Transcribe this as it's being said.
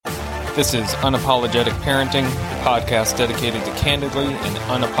This is Unapologetic Parenting, the podcast dedicated to candidly and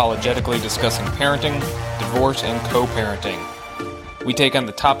unapologetically discussing parenting, divorce, and co-parenting. We take on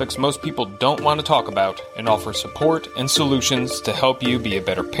the topics most people don't want to talk about and offer support and solutions to help you be a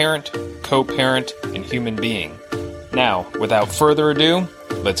better parent, co-parent, and human being. Now, without further ado,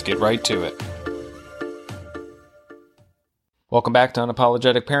 let's get right to it. Welcome back to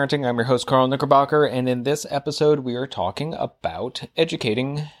Unapologetic Parenting. I'm your host, Carl Knickerbocker, and in this episode, we are talking about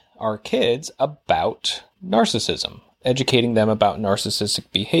educating our kids about narcissism, educating them about narcissistic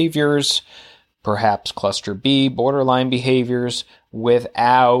behaviors, perhaps cluster B, borderline behaviors,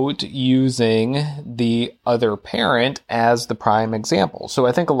 without using the other parent as the prime example. So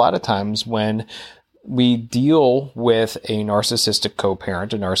I think a lot of times when we deal with a narcissistic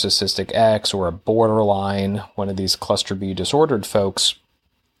co-parent, a narcissistic ex, or a borderline, one of these cluster B disordered folks,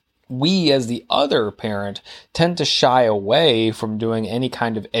 we as the other parent tend to shy away from doing any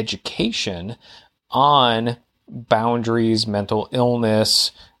kind of education on boundaries, mental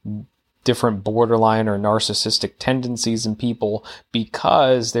illness, different borderline or narcissistic tendencies in people,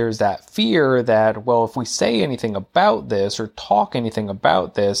 because there's that fear that, well, if we say anything about this or talk anything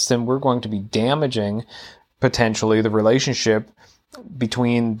about this, then we're going to be damaging potentially the relationship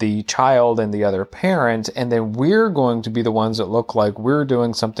between the child and the other parent, and then we're going to be the ones that look like we're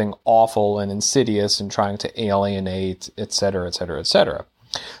doing something awful and insidious and trying to alienate, etc., etc., etc.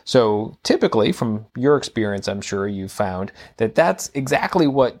 So typically, from your experience, I'm sure you've found that that's exactly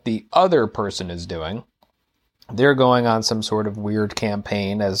what the other person is doing. They're going on some sort of weird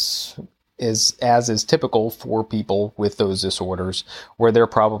campaign, as is typical for people with those disorders, where they're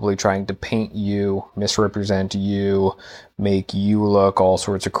probably trying to paint you, misrepresent you, make you look all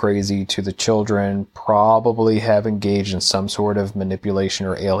sorts of crazy to the children, probably have engaged in some sort of manipulation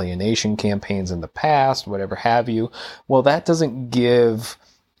or alienation campaigns in the past, whatever have you. Well, that doesn't give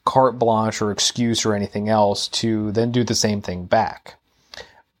carte blanche or excuse or anything else to then do the same thing back.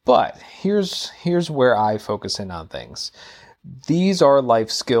 But here's where I focus in on things. These are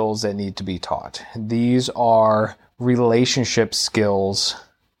life skills that need to be taught. These are relationship skills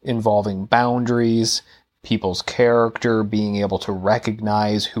involving boundaries, people's character, being able to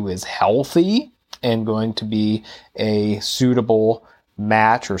recognize who is healthy and going to be a suitable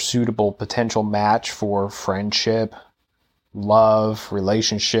match or suitable potential match for friendship, love,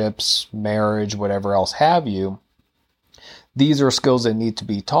 relationships, marriage, whatever else have you. These are skills that need to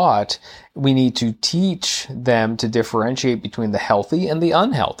be taught. We need to teach them to differentiate between the healthy and the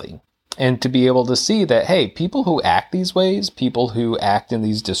unhealthy, and to be able to see that, hey, people who act these ways, people who act in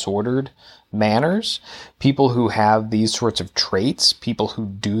these disordered manners, people who have these sorts of traits, people who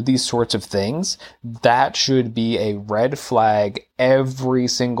do these sorts of things, that should be a red flag every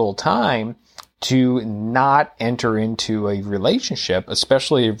single time to not enter into a relationship,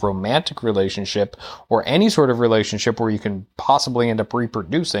 especially a romantic relationship or any sort of relationship where you can possibly end up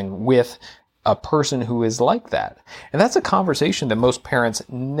reproducing with a person who is like that. And that's a conversation that most parents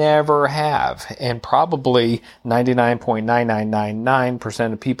never have. And probably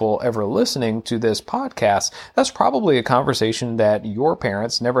 99.9999% of people ever listening to this podcast, that's probably a conversation that your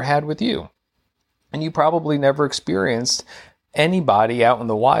parents never had with you. And you probably never experienced anybody out in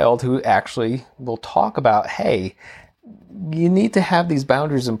the wild who actually will talk about, hey, you need to have these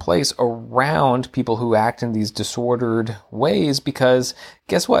boundaries in place around people who act in these disordered ways, because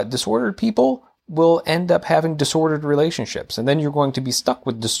guess what? Disordered people will end up having disordered relationships. And then you're going to be stuck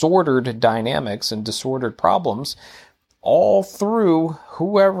with disordered dynamics and disordered problems all through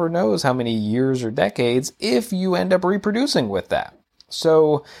whoever knows how many years or decades if you end up reproducing with that.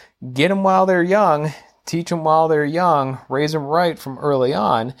 So get them while they're young. Teach them while they're young, raise them right from early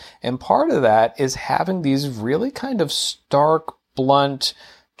on. And part of that is having these really kind of stark, blunt,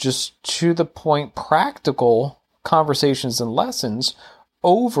 just to the point, practical conversations and lessons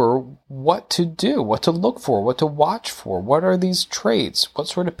over what to do, what to look for, what to watch for, what are these traits, what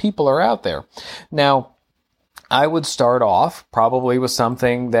sort of people are out there. Now, I would start off probably with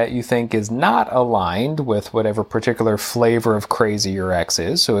something that you think is not aligned with whatever particular flavor of crazy your ex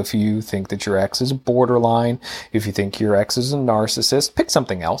is. So if you think that your ex is borderline, if you think your ex is a narcissist, pick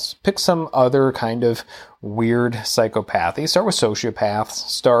something else. Pick some other kind of weird psychopathy. Start with sociopaths.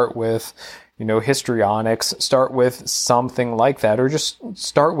 Start with, histrionics. Start with something like that. Or just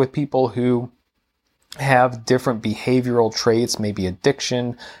start with people who have different behavioral traits, maybe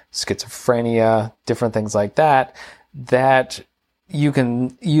addiction, schizophrenia, different things like that, that you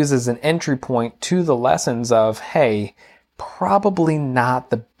can use as an entry point to the lessons of, hey, probably not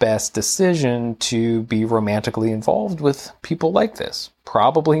the best decision to be romantically involved with people like this.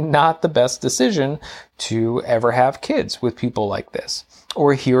 Probably not the best decision to ever have kids with people like this.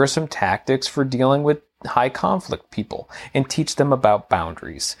 Or here are some tactics for dealing with high conflict people, and teach them about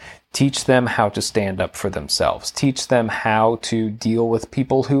boundaries. Teach them how to stand up for themselves. Teach them how to deal with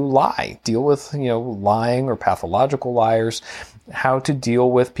people who lie. Deal with, lying or pathological liars. How to deal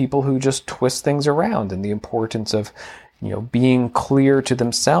with people who just twist things around, and the importance of, being clear to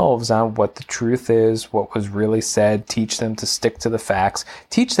themselves on what the truth is, what was really said. Teach them to stick to the facts.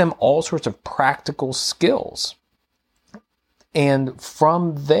 Teach them all sorts of practical skills. And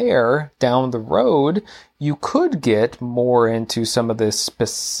from there, down the road, you could get more into some of the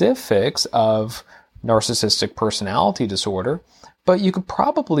specifics of narcissistic personality disorder, but you could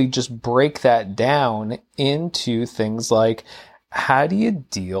probably just break that down into things like, how do you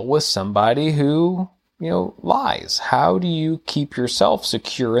deal with somebody who, lies? How do you keep yourself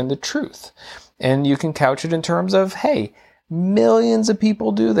secure in the truth? And you can couch it in terms of, hey, millions of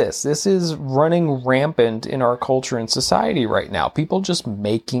people do this. This is running rampant in our culture and society right now. People just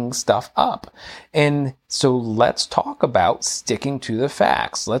making stuff up. And so let's talk about sticking to the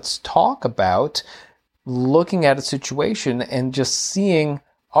facts. Let's talk about looking at a situation and just seeing,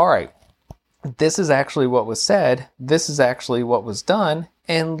 all right, this is actually what was said. This is actually what was done,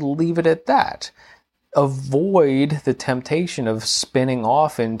 and leave it at that. Avoid the temptation of spinning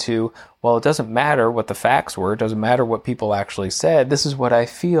off into, well, it doesn't matter what the facts were. It doesn't matter what people actually said. This is what I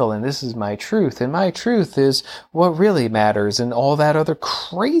feel, and this is my truth. And my truth is what really matters, and all that other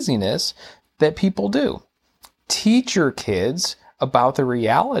craziness that people do. Teach your kids about the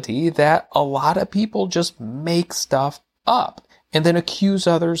reality that a lot of people just make stuff up and then accuse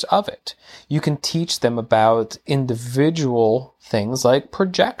others of it. You can teach them about individual things like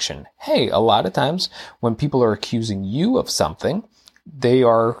projection. Hey, a lot of times when people are accusing you of something, they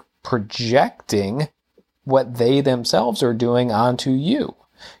are projecting what they themselves are doing onto you.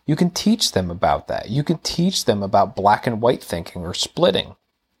 You can teach them about that. You can teach them about black and white thinking or splitting,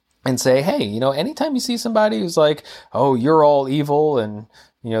 and say, hey, anytime you see somebody who's like, oh, you're all evil, and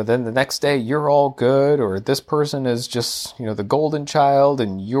then the next day you're all good, or this person is just, the golden child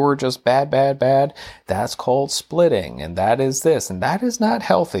and you're just bad, bad, bad. That's called splitting, and that is this, and that is not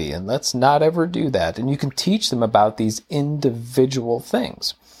healthy, and let's not ever do that. And you can teach them about these individual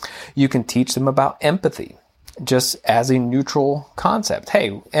things. You can teach them about empathy, just as a neutral concept.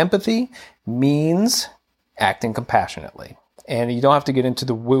 Hey, empathy means acting compassionately. And you don't have to get into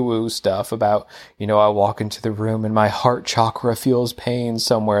the woo-woo stuff about, I walk into the room and my heart chakra feels pain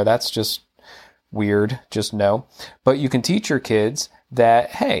somewhere. That's just weird. Just no. But you can teach your kids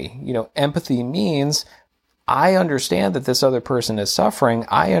that, hey, empathy means I understand that this other person is suffering.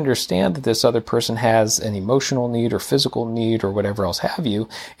 I understand that this other person has an emotional need or physical need or whatever else have you.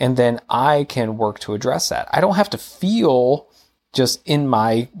 And then I can work to address that. I don't have to feel just in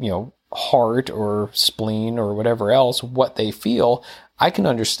my, heart or spleen or whatever else, what they feel. I can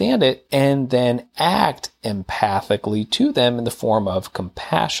understand it and then act empathically to them in the form of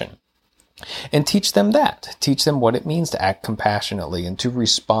compassion. And teach them that. Teach them what it means to act compassionately and to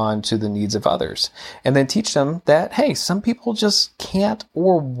respond to the needs of others. And then teach them that, hey, some people just can't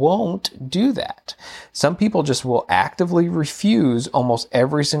or won't do that. Some people just will actively refuse almost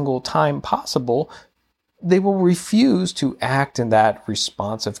every single time possible. They will refuse to act in that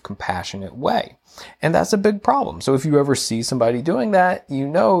responsive, compassionate way. And that's a big problem. So if you ever see somebody doing that,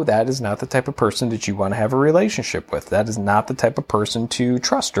 that is not the type of person that you want to have a relationship with. That is not the type of person to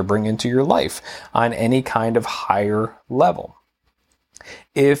trust or bring into your life on any kind of higher level.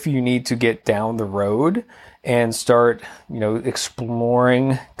 If you need to get down the road and start,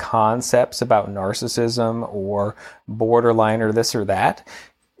 exploring concepts about narcissism or borderline or this or that,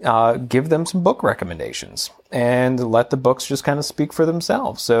 give them some book recommendations and let the books just kind of speak for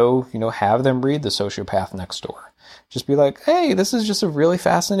themselves. So, have them read The Sociopath Next Door. Just be like, hey, this is just a really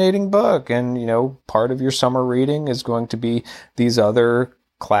fascinating book. And, part of your summer reading is going to be these other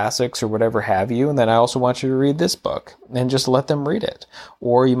classics or whatever have you. And then I also want you to read this book, and just let them read it.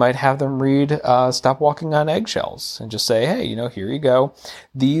 Or you might have them read Stop Walking on Eggshells and just say, hey, here you go.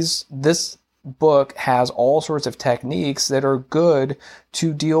 This book has all sorts of techniques that are good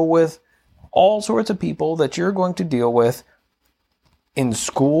to deal with all sorts of people that you're going to deal with in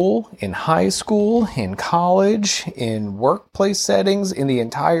school, in high school, in college, in workplace settings, in the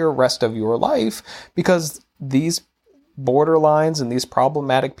entire rest of your life, because these borderlines and these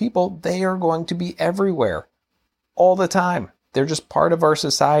problematic people, they are going to be everywhere all the time. They're just part of our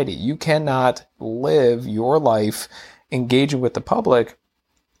society. You cannot live your life engaging with the public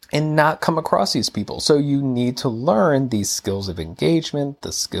and not come across these people. So you need to learn these skills of engagement,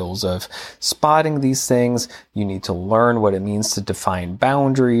 the skills of spotting these things. You need to learn what it means to define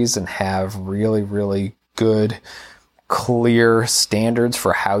boundaries and have really, really good clear standards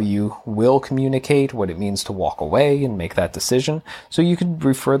for how you will communicate, what it means to walk away and make that decision. So you could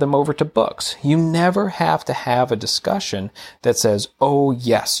refer them over to books. You never have to have a discussion that says, oh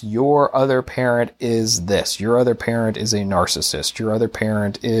yes, your other parent is this. Your other parent is a narcissist. Your other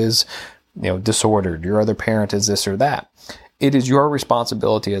parent is, disordered. Your other parent is this or that. It is your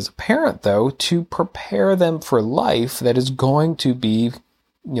responsibility as a parent, though, to prepare them for life that is going to be,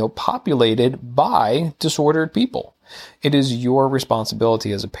 populated by disordered people. It is your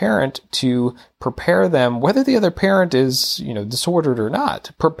responsibility as a parent to prepare them, whether the other parent is, disordered or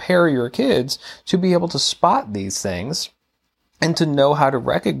not. Prepare your kids to be able to spot these things and to know how to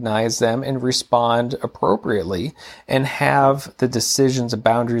recognize them and respond appropriately and have the decisions and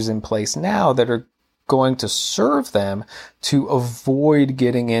boundaries in place now that are going to serve them to avoid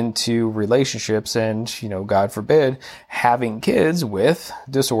getting into relationships and, God forbid, having kids with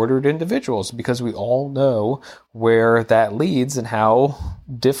disordered individuals, because we all know where that leads and how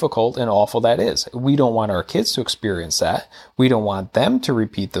difficult and awful that is. We don't want our kids to experience that. We don't want them to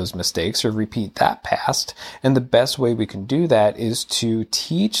repeat those mistakes or repeat that past. And the best way we can do that is to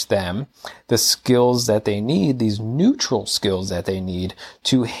teach them the skills that they need, these neutral skills that they need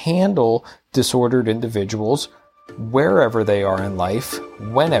to handle disordered individuals wherever they are in life,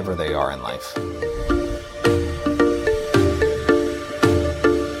 whenever they are in life.